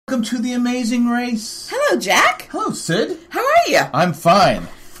Welcome to the amazing race. Hello, Jack. Hello, Sid. How are you? I'm fine.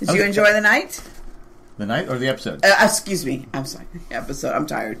 Did you enjoy the night? The night or the episode? Excuse me. I'm sorry. Episode. I'm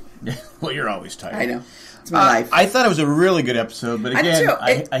tired. Well, you're always tired. I know. It's my life. I thought it was a really good episode, but again,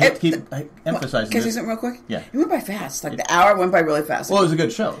 I hate to keep emphasizing Can I say this. something real quick? Yeah. It went by fast. Like the hour went by really fast. Well, it was a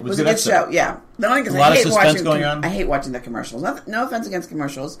good show. It was a good show, yeah. The only because a lot of suspense going on. I hate watching the commercials. No offense against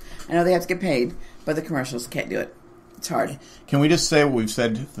commercials. I know they have to get paid, but the commercials can't do it. It's hard. Can we just say what we've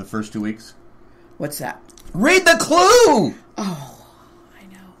said the first 2 weeks? What's that? Read the clue! Oh, I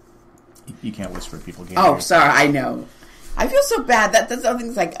know. You can't whisper. People can't Oh, hear. sorry. I know. I feel so bad. That's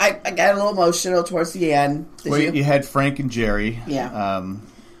something's like I got a little emotional towards the end. Well, you had Frank and Jerry. Yeah.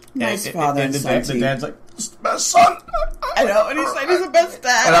 Nice father and the son. the dad's like, "It's the best son." I know, and he's like, he's the best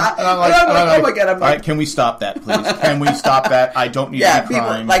dad. And I'm like, oh my god! I'm all like, right, can we stop that, please? Can we stop that? I don't need to be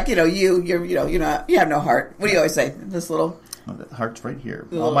crying. People like you have no heart. What do you always say? This little. Oh, the heart's right here.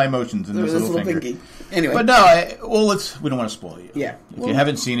 All my emotions in this little finger. Pinky. Anyway, but no, we don't want to spoil you. Yeah. If you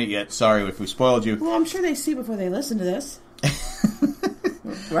haven't seen it yet, sorry if we spoiled you. Well, I'm sure they see before they listen to this.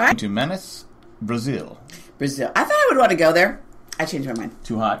 Right? To Menace, Brazil. Brazil. I thought I would want to go there. I changed my mind.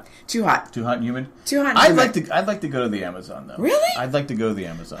 Too hot. Too hot. Too hot and humid. Too hot. And I'd humid. like to go to the Amazon though. Really? I'd like to go to the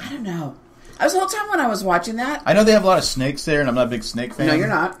Amazon. I don't know. I was the whole time when I was watching that. I know they have a lot of snakes there, and I'm not a big snake fan. No, you're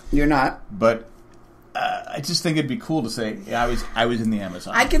not. You're not. But I just think it'd be cool to say, yeah, I was in the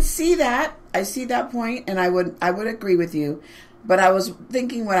Amazon. I could see that. I see that point, and I would agree with you. But I was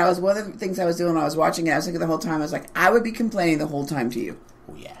thinking one of the things I was doing when I was watching it, I was thinking the whole time, I was like, I would be complaining the whole time to you.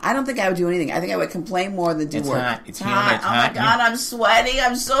 Oh, yeah. I don't think I would do anything. I think I would complain more than do it's work. Hot. It's humid. hot. It's oh hot. My God, I'm sweating.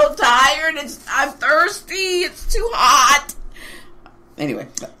 I'm so tired. I'm thirsty. It's too hot. Anyway.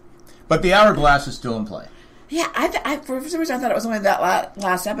 But the hourglass is still in play. Yeah, I for some reason I thought it was only that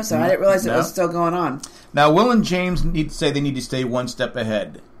last episode. I didn't realize it was still going on. Now, Will and James need to stay one step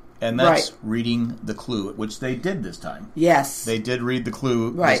ahead. And that's reading the clue, which they did this time. Yes. They did read the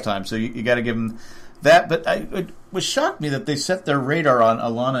clue this time, so you got to give them that. But it was shocked me that they set their radar on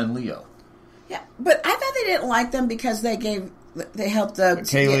Alana and Leo. Yeah, but I thought they didn't like them because they helped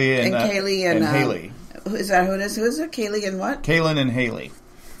Kaylee and Haley. Is that who it is? Who is it? Kaylee and what? Kaylin and Haley.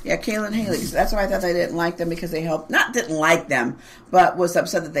 Yeah, Kaylin and Haley. So that's why I thought they didn't like them because they helped. Not didn't like them, but was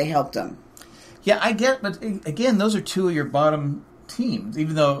upset that they helped them. Yeah, I get, but again, those are two of your bottom teams,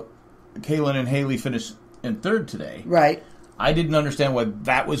 even though Kaylin and Haley finished in third today. Right. I didn't understand why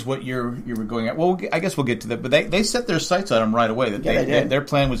that was what you were going at. Well, I guess we'll get to that. But they set their sights on them right away. That they did. Their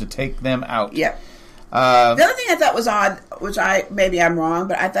plan was to take them out. Yeah. The other thing I thought was odd, which maybe I'm wrong,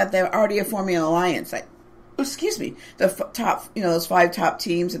 but I thought they were already forming an alliance. Like, excuse me, the top, those 5 top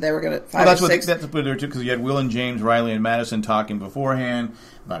teams that they were going to 5 or 6. That's what they were too, because you had Will and James, Riley and Madison talking beforehand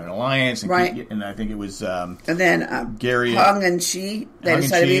about an alliance, and right? And I think it was and then Gary, Hung and She. They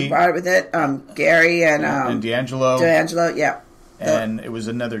decided to be part with it. Gary and D'Angelo. Yeah. And it was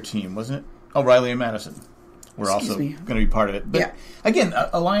another team, wasn't it? Oh, Riley and Madison were also going to be part of it. But again,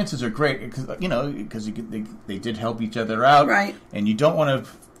 alliances are great because they did help each other out, right? And you don't want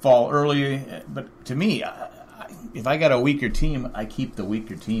to fall early. But to me, if I got a weaker team, I keep the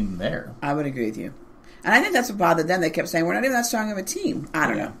weaker team there. I would agree with you. And I think that's what bothered them. They kept saying, we're not even that strong of a team. I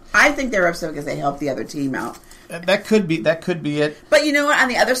don't know. I think they were upset because they helped the other team out. That could be it. But you know what? On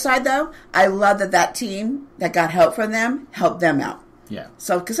the other side, though, I love that team that got help from them helped them out. Yeah.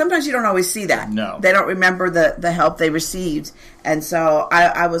 So, because sometimes you don't always see that. No. They don't remember the help they received. And so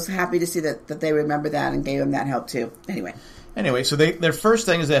I was happy to see that they remember that and gave them that help, too. Anyway, so their first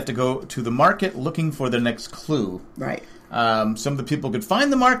thing is they have to go to the market looking for the next clue. Right. Some of the people could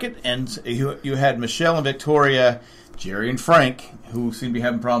find the market, and you had Michelle and Victoria, Jerry and Frank, who seemed to be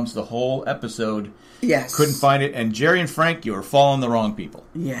having problems the whole episode. Yes. Couldn't find it. And Jerry and Frank, you were following the wrong people.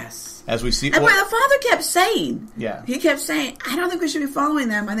 Yes. As we see. And the father kept saying. Yeah. He kept saying, I don't think we should be following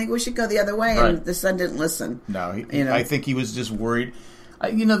them. I think we should go the other way. Right. And the son didn't listen. No. I think he was just worried.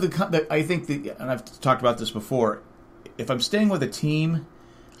 I think and I've talked about this before, if I'm staying with a team,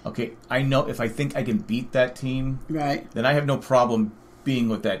 okay, I know if I think I can beat that team, right, then I have no problem being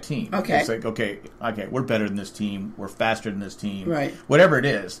with that team. Okay. It's like, okay, we're better than this team. We're faster than this team. Right. Whatever it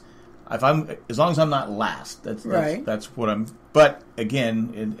is. As long as I'm not last, that's what I'm. But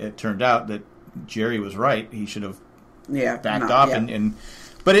again, it turned out that Jerry was right. He should have backed off,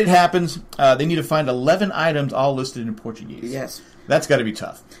 but it happens. They need to find 11 items, all listed in Portuguese. Yes, that's got to be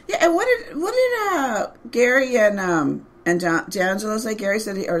tough. Yeah, and what did Gary and And D'Angelo's like Gary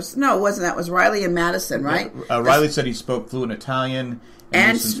said, no, it wasn't that. It was Riley and Madison, right? Riley said he spoke fluent Italian.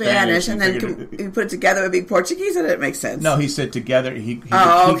 And Spanish, and then you put it together, it would be Portuguese, and it makes sense. No, he said together.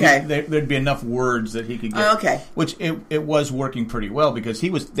 Okay. There'd be enough words that he could get. Okay. Which it was working pretty well because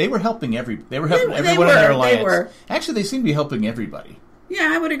they were helping everyone in their alliance. Actually, they seem to be helping everybody. Yeah,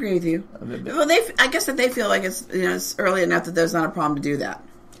 I would agree with you. Well, I guess that they feel like it's early enough that there's not a problem to do that.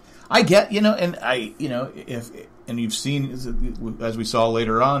 I get, and you've seen, as we saw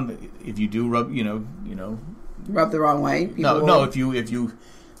later on, if you do rub the wrong way. If you,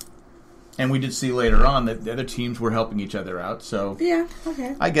 and we did see later on that the other teams were helping each other out. So yeah,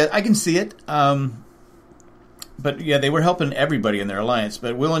 okay, I can see it. But yeah, they were helping everybody in their alliance.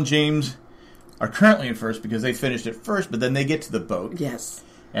 But Will and James are currently in first because they finished it first. But then they get to the boat. Yes,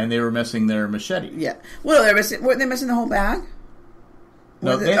 and they were missing their machete. Yeah, well, weren't they missing the whole bag?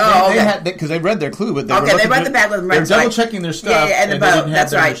 No, they had because they read their clue, but they read the bag with them. They're double checking their stuff. Yeah, and the boat.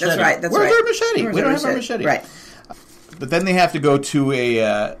 That's right. Where's their machete? We don't have our machete. Right. But then they have to go to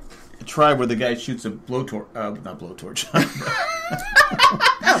a tribe where the guy shoots a blowtorch. Not blowtorch. A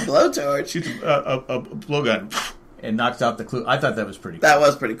blowtorch. Shoots a blowgun and knocks out the clue. I thought that was pretty cool. That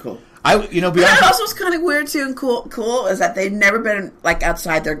was pretty cool. That also was kind of weird too and cool is that they've never been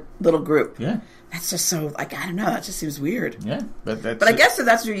outside their little group. Yeah. That's just so, I don't know, that just seems weird. Yeah. But I guess if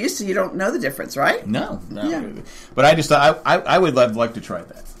that's what you're used to, you don't know the difference, right? No. Yeah. But I just thought, I would like to try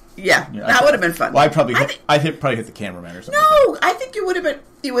that. Yeah, that would have been fun. Well, I'd probably hit the cameraman or something. No, I think you would have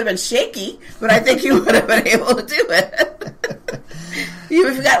been shaky, but I think you would have been able to do it.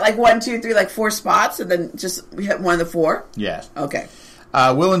 You've got 1, 2, 3, 4 spots, and then just hit one of the 4? Yes. Okay.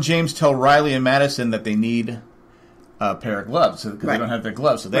 Will and James tell Riley and Madison that they need a pair of gloves because they don't have their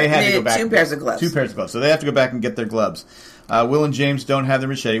gloves, so they had to go back. 2 pairs of gloves. 2 pairs of gloves, so they have to go back and get their gloves. Will and James don't have their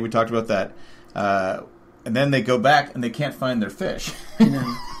machete. We talked about that. And then they go back and they can't find their fish.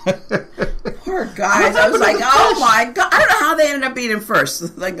 Poor guys. I was like, oh my God. I don't know how they ended up being in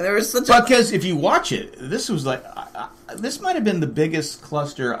first. There was such because if you watch it, this was this might have been the biggest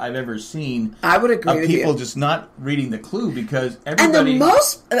cluster I've ever seen. I would agree with you. People just not reading the clue because everybody.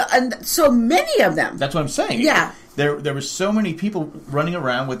 And so many of them. That's what I'm saying. Yeah. There were so many people running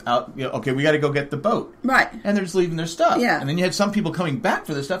around without, okay, we got to go get the boat. Right. And they're just leaving their stuff. Yeah. And then you had some people coming back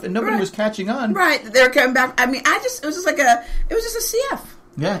for their stuff, and nobody was catching on. Right. They were coming back. I mean, it was just a CF.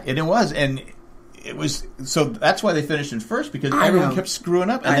 Yeah, and it was. And it was, so that's why they finished in first, because everyone kept screwing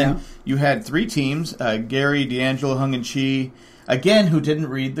up. And then you had 3 teams, Gary, D'Angelo, Hung, and Chi, again, who didn't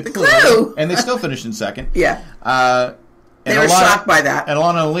read the clue. And they still finished in second. Yeah. They were shocked by that. And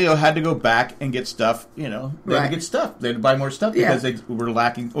Alana and Leo had to go back and get stuff, they had to get stuff. They had to buy more stuff because they were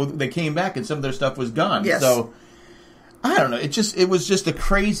lacking. Oh, they came back and some of their stuff was gone. Yes. So, I don't know. It was just a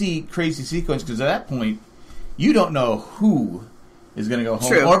crazy, crazy sequence because at that point, you don't know who is going to go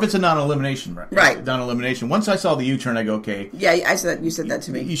home. True. Or if it's a non-elimination. Right. Non-elimination. Once I saw the U-turn, I go, okay. Yeah, you said that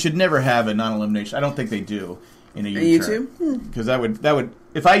to me. You should never have a non-elimination. I don't think they do in a U-turn. Because that would...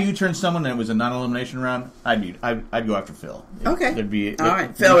 If I U-turned someone and it was a non-elimination round, I'd go after Phil. Okay. All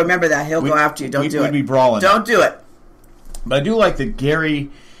right. Phil, remember that. He'll go after you. Don't do it. We'd be brawling. Don't do it. But I do like that Gary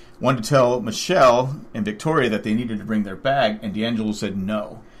wanted to tell Michelle and Victoria that they needed to bring their bag, and D'Angelo said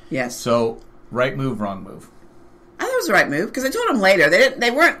no. Yes. So, right move, wrong move. I thought it was the right move because I told them later.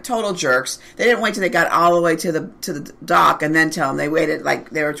 They weren't total jerks. They didn't wait till they got all the way to the dock and then tell them. They waited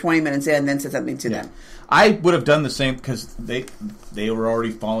they were 20 minutes in and then said something to them. I would have done the same because they were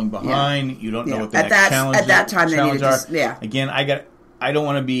already falling behind. Yeah. You don't know what the next challenge at that time they needed are. Again, I don't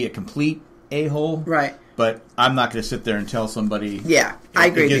want to be a complete a-hole. Right. But I'm not going to sit there and tell somebody. Yeah, I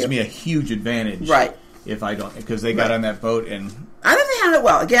agree. It gives me a huge advantage. Right. If I don't, because they got on that boat and. I think they handled it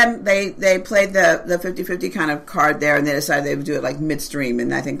well. Again, they played the 50-50 kind of card there, and they decided they would do it midstream,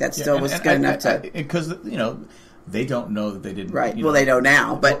 and I think that still was good enough to. Because they don't know that they didn't. Right. Well, they don't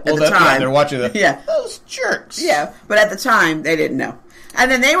now, but at the time they're watching those jerks. Yeah, but at the time they didn't know. And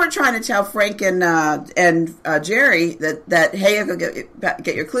then they were trying to tell Frank and Jerry that hey, you go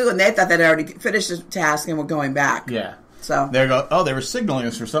get your clue, and they thought they'd already finished the task and were going back. Yeah. So they were signaling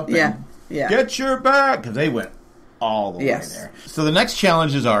us for something. Yeah. Get your bag, because they went all the way there. So the next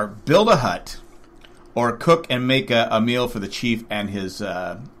challenges are build a hut, or cook and make a meal for the chief and his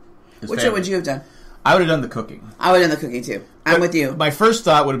Which one would you have done? I would have done the cooking. I would have done the cooking too. I'm with you. My first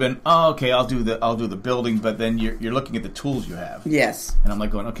thought would have been, okay, I'll do the building, but then you're looking at the tools you have. Yes. And I'm like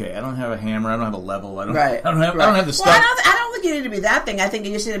going, okay, I don't have a hammer, I don't have a level, I don't have the stuff. Well, I don't think you need to be that thing. I think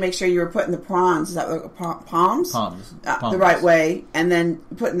you just need to make sure you were putting the prawns, is that palms? Palms. The right way, and then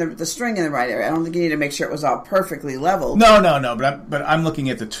putting the string in the right area. I don't think you need to make sure it was all perfectly level. No. But I'm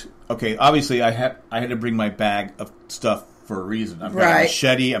looking at okay. Obviously, I had to bring my bag of stuff for a reason. I've got a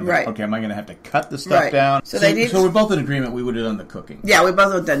machete. Okay, am I going to have to cut the stuff down? So we're both in agreement. We would have done the cooking. Yeah, we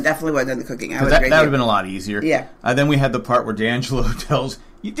both definitely would have done the cooking. That would have been a lot easier. Yeah. Then we had the part where D'Angelo tells,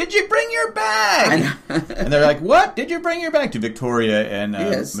 "Did you bring your bag?" And they're like, "What? Did you bring your bag?" To Victoria and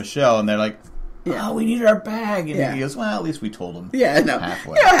Michelle, and they're like, "Oh, we needed our bag." And he goes, "Well, at least we told them." Yeah, no,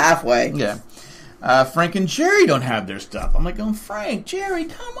 halfway. Yeah. Frank and Jerry don't have their stuff. I'm like, Frank, Jerry,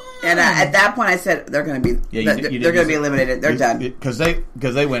 come on. And at that point, I said they're going to be they're going to be eliminated. They're done because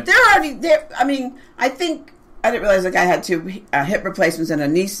they went. They're already there. I mean, I think I didn't realize the guy had 2 hip replacements and a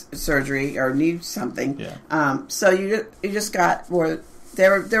knee surgery or knee something. Yeah. So you just got more. They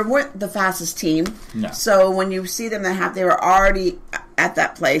weren't the fastest team. No. So when you see them, they were already at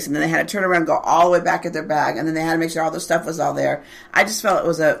that place, and then they had to turn around and go all the way back at their bag, and then they had to make sure all their stuff was all there. I just felt it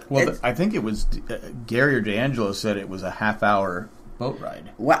was I think it was Gary or D'Angelo said it was a half-hour boat ride.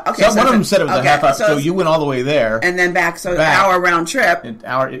 Well, okay. So one of them said it was a half hour. So you went all the way there. And then back. So an hour round trip. It's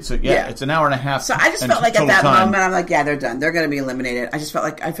an hour and a half. So I just felt like at that moment, I'm like, yeah, they're done. They're going to be eliminated. I just felt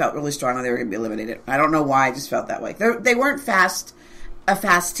like I felt really strongly they were going to be eliminated. I don't know why. I just felt that way. They weren't a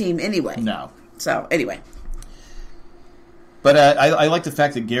fast team anyway. No. So anyway. But I like the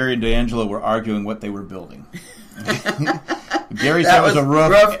fact that Gary and D'Angelo were arguing what they were building. Gary said it was a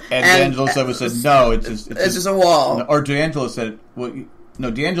roof, and D'Angelo said no, it's just a wall. Or D'Angelo said,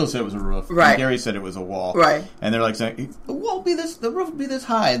 D'Angelo said it was a roof. Right. And Gary said it was a wall. Right. And they're like saying, the roof would be this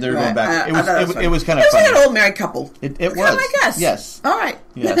high. And they're going back. It was kind of funny. It was like an old married couple. It was. Kind of like us. Yes. All right.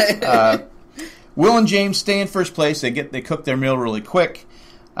 Yes. Will and James stay in first place. They cook their meal really quick.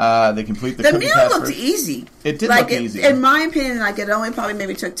 They complete the cooking meal looked easy. It did look easy. In my opinion, it only probably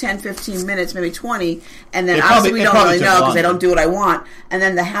maybe took 10, 15 minutes, maybe 20. And then obviously we don't really know because they don't do what I want. And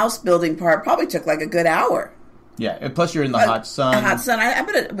then the house building part probably took like a good hour. Yeah, and plus you're in the hot sun. I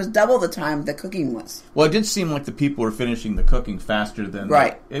bet it was double the time the cooking was. Well, it did seem like the people were finishing the cooking faster than...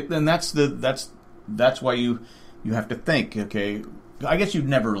 Right. And that's why you have to think, okay... I guess you'd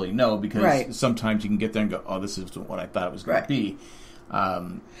never really know because sometimes you can get there and go, oh, this is what I thought it was going to be.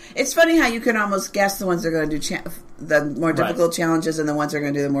 It's funny how you can almost guess the ones that are going to do the more difficult challenges and the ones that are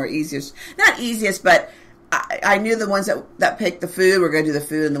going to do the more easiest. Not easiest, but I knew the ones that picked the food were going to do the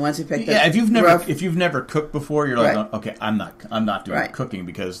food, and the ones who picked if you've never cooked before, you're like, okay, I'm not doing cooking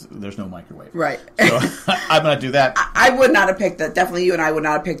because there's no microwave. Right. So I'm not do that. I would not have picked that. Definitely, you and I would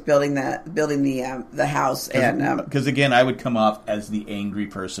not have picked building the house, and because again, I would come off as the angry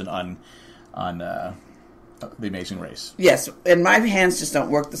person on The Amazing Race. Yes, and my hands just don't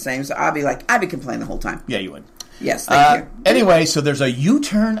work the same, so I'd be complaining the whole time. Yeah, you would. Yes, thank you. Anyway, so there's a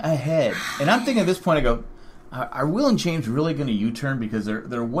U-turn ahead, and I'm thinking at this point, I go, are Will and James really going to U-turn because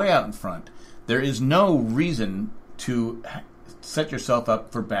they're way out in front? There is no reason to set yourself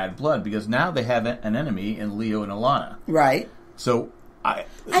up for bad blood because now they have an enemy in Leo and Alana. Right. So I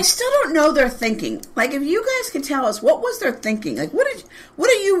still don't know their thinking. Like, if you guys could tell us what was their thinking, like what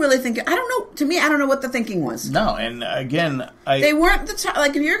are you really thinking? I don't know. To me, I don't know what the thinking was. No, and again, they weren't the type.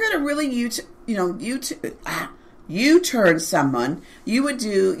 Like, if you're going to really U-turn someone, you would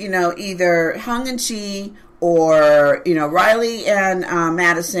do either Hung and Chi or Riley and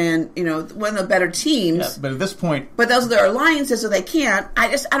Madison. One of the better teams. Yeah, but at this point, but those are their alliances, so they can't. I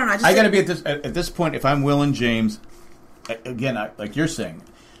don't know. I got to be at this point. If I'm Will and James. Again, like you're saying,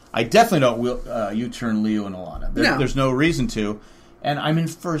 I definitely don't U-turn Leo and Alana. There's no reason to, and I'm in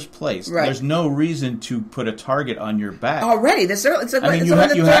first place. Right. There's no reason to put a target on your back already. It's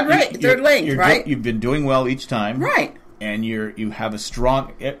the third lane, right? You've been doing well each time, right? And you have a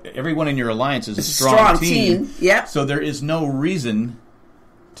strong. Everyone in your alliance is a strong team. Yep. So there is no reason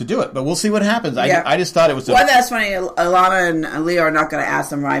to do it, but we'll see what happens. I just thought it was. Well, that's funny. Alana and Leo are not going to ask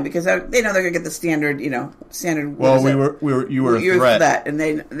them right because they know they're going to get the standard. Standard. Well, you were a threat, and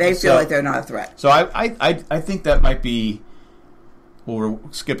they feel like they're not a threat. So I think that might be. Well, we're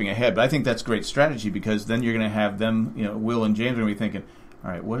skipping ahead, but I think that's great strategy because then you're going to have them. Will and James are going to be thinking,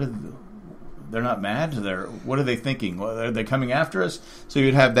 all right, they're not mad. What are they thinking? Are they coming after us? So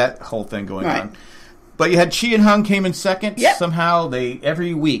you'd have that whole thing going on. But you had Chi and Hung came in second. Yep. Somehow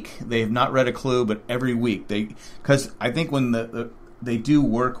every week they have not read a clue, but every week because I think when they do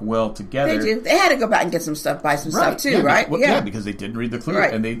work well together. They do. They had to go back and get some stuff, buy some stuff too, right? Yeah, because they didn't read the clue,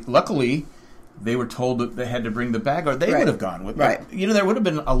 and they luckily they were told that they had to bring the bag, or they right. would have gone with right. it. You know, there would have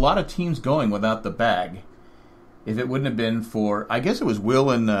been a lot of teams going without the bag if it wouldn't have been for, I guess it was Will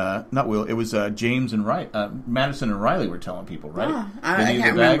and, not Will, it was James and Madison and Riley were telling people, right? I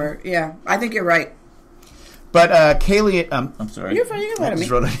can't remember. Yeah, I think you're right. But Kaylee, I'm sorry. You're fine, you can let me.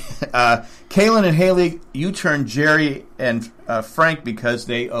 Kaylin and Haley U-turned Jerry and Frank because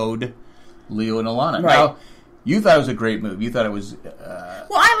they owed Leo and Alana. Right. Now, you thought it was a great move. You thought it was... Well,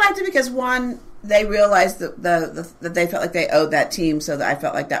 I liked it because, one, they realized that they felt like they owed that team, so that I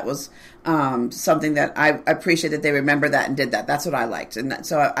felt like that was something that I appreciate that they remembered that and did that. That's what I liked. And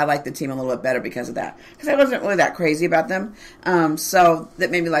so I liked the team a little bit better because of that. Because I wasn't really that crazy about them. So that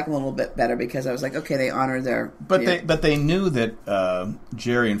made me like them a little bit better because I was like, okay, they honored their... But they knew that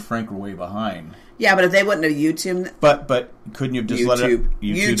Jerry and Frank were way behind. Yeah, but if they wouldn't have YouTubed... But couldn't you have just let it...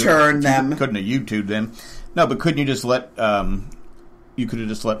 U-turn them. Couldn't have YouTubed them. No, but couldn't you just let... you could have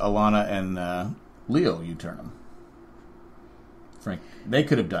just let Alana and Leo U-turn them. Frank, they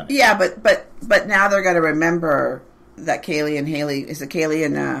could have done it. Yeah, but now they're going to remember that Kaylee and Haley... Is it Kaylee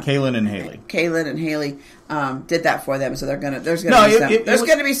and... Kaylin and Haley. Kaylin and Haley did that for them, so they're going to... There's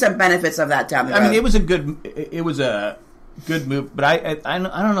going to be some benefits of that down the road. I mean, it was a good move, but I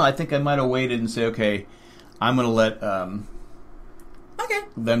don't know. I think I might have waited and say, okay, I'm going to let them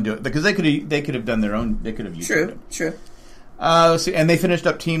do it because they could have done their own. They could have used it. True. Let's see, and they finished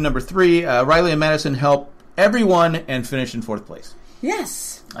up team number 3. Riley and Madison helped everyone and finished in 4th place.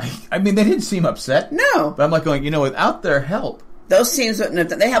 Yes. I mean, they didn't seem upset. No. But I'm like going, without their help. Those teams wouldn't have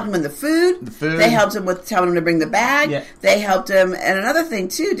done. They helped them in the food. They helped them with telling them to bring the bag. Yeah. They helped them, and another thing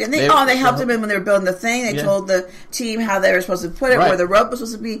too, didn't they? They helped them when they were building the thing. They told the team how they were supposed to put it, where the rope was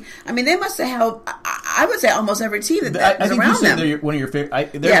supposed to be. I mean, they must have helped. I would say almost every team that was around them. They're one of your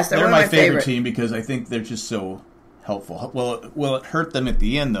favorite. They're my favorite team because I think they're just so helpful. Well, it hurt them at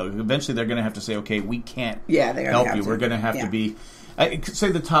the end though. Eventually, they're going to have to say, "Okay, we can't help you. We're going to have to be." Say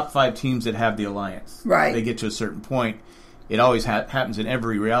the top 5 teams that have the alliance. Right. They get to a certain point. It always happens in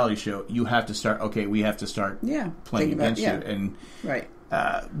every reality show. You have to start. Okay, we have to start playing against you, and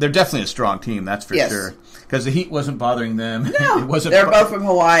they're definitely a strong team. That's for sure. Because the heat wasn't bothering them. No, they're both from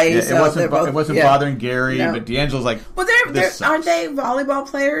Hawaii. Yeah, so it wasn't bothering Gary. No. But D'Angelo's like, well, aren't they volleyball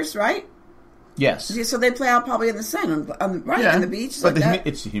players? Right. Yes. So they play out probably in the sun, on the beach. But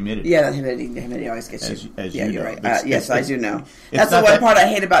it's the humidity. Yeah, the humidity always gets you. As you're know. right. Yes, I do know. That's the one part I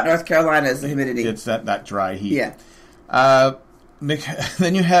hate about North Carolina is the humidity. It's that dry heat. Yeah.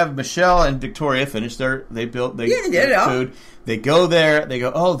 Then you have Michelle and Victoria finish they built food. They go there. They go,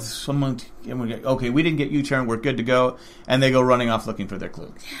 oh, someone. Okay, we didn't get U-turn. We're good to go. And they go running off looking for their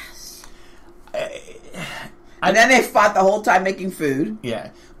clue. Yes. And then they fought the whole time making food.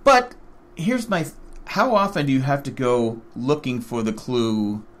 Yeah, but here's how often do you have to go looking for the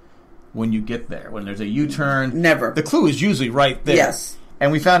clue when you get there? When there's a U-turn? Never. The clue is usually right there. Yes.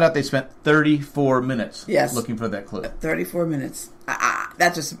 And we found out they spent 34 minutes looking for that clue. 34 minutes.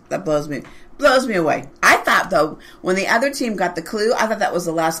 That blows me away. I thought, though, when the other team got the clue, I thought that was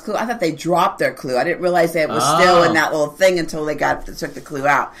the last clue. I thought they dropped their clue. I didn't realize that it was still in that little thing until they took the clue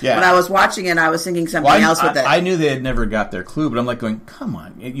out. Yeah. When I was watching it, I was thinking something else with it. I knew they had never got their clue, but I'm like going, come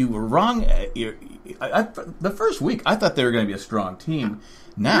on, you were wrong. The first week, I thought they were going to be a strong team.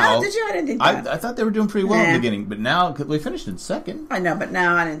 Now, no, did you? I didn't think that. I thought they were doing pretty well in the beginning, but now we finished in 2nd. I know, but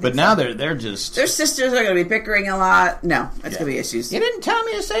now I didn't. But now they're just their sisters are going to be bickering a lot. No, it's going to be issues. You didn't tell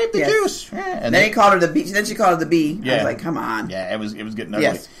me to save the juice. Yeah. And then he called her the B. Then she called her the B. Yeah. I was like, come on. Yeah, it was getting ugly.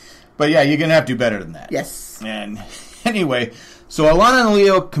 Yes. But yeah, you're going to have to do better than that. Yes. And anyway, so Alana and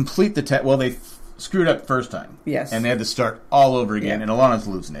Leo complete the test. Well, they screwed up the first time. Yes. And they had to start all over again, and Alana's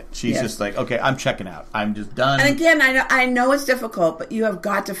losing it. She's just like, okay, I'm checking out. I'm just done. And again, I know it's difficult, but you have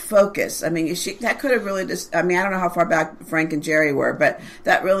got to focus. I mean, that could have really just, I mean, I don't know how far back Frank and Jerry were, but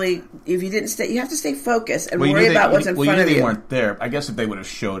that really, if you didn't stay, you have to stay focused and worry about what's in front of you. They weren't there. I guess if they would have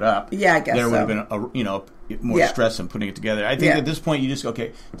showed up, I guess there would have been more stress in putting it together. I think at this point, you just,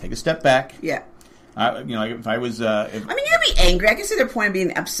 okay, take a step back. Yeah. If I was... I mean, you'd be angry. I can see their point of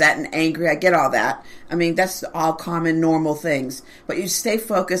being upset and angry. I get all that. I mean, that's all common, normal things. But you stay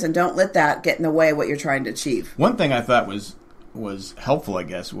focused and don't let that get in the way of what you're trying to achieve. One thing I thought was helpful, I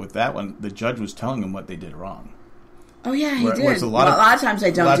guess, with that one, the judge was telling them what they did wrong. Oh, yeah, he did. A lot of times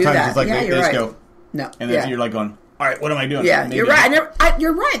they don't do that. It's like you're they right. just go... No. And then you're like going... All right, what am I doing? Yeah, you're right.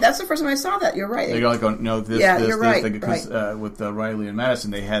 You're right. That's the first time I saw that. You're right. They're like, no, this, you're right. Because with Riley and Madison,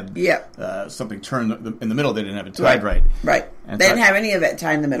 they had something turned in the middle. They didn't have it tied right. Right. And they didn't have any of it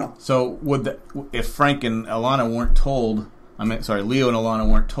tied in the middle. So if Frank and Alana weren't told, Leo and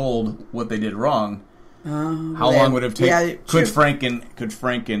Alana weren't told what they did wrong, How long would it have taken? Yeah, could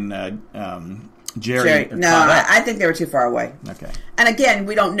Frank and Jerry? No, I think they were too far away. Okay. And again,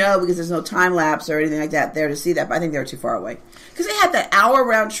 we don't know because there's no time lapse or anything like that there to see that. But I think they were too far away because they had that hour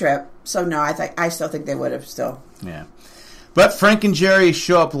round trip. So no, I still think they would have still. Yeah. But Frank and Jerry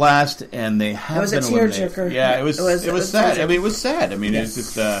show up last, and they have been eliminated. It was a tearjerker. Yeah, it was sad. I mean, it was sad. I mean, yes.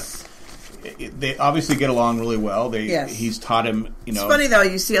 It's just they obviously get along really well. He's taught him. It's funny though.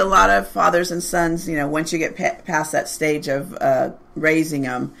 You see a lot of fathers and sons. Once you get past that stage of raising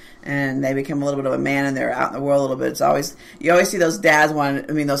them, and they become a little bit of a man, and they're out in the world a little bit. You always see those dads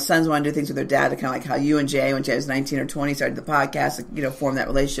those sons want to do things with their dad, kind of like how you and Jay, when Jay was 19 or 20, started the podcast, form that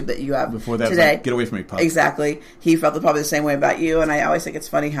relationship that you have before that today. Like, get away from me, Pop. Exactly. He felt probably the same way about you, and I always think it's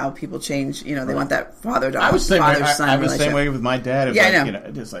funny how people change. They want that father-son relationship. I was the same way with my dad. I know.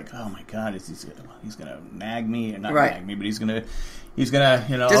 It's like, oh my God, he's going to nag me, and not nag me, but he's going to, you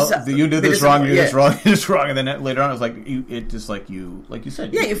did this wrong, you did this wrong, you did this wrong, and then later on, it was like, like you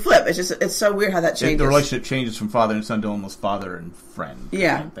said. Yeah, you flip. It's so weird how that changes. The relationship changes from father and son to almost father and friend.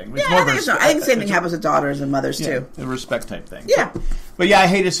 Yeah. Thing. I think the same thing happens with daughters and mothers, too. A respect type thing. Yeah. But I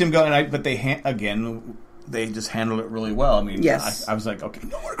hated to see him go, but they just handled it really well. I mean, yes. I was like, okay,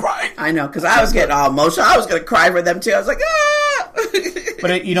 no more crying. I know, because I was getting all emotional. I was going to cry for them, too. I was like, ah!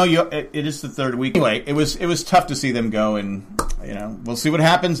 But, it is the third week. Anyway, it was tough to see them go, and, we'll see what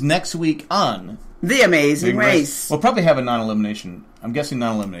happens next week on The Amazing Race. We'll probably have a non-elimination. I'm guessing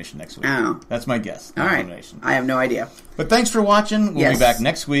non-elimination next week. Oh. That's my guess. All right. I have no idea. But thanks for watching. We'll be back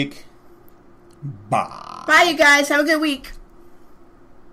next week. Bye. Bye, you guys. Have a good week.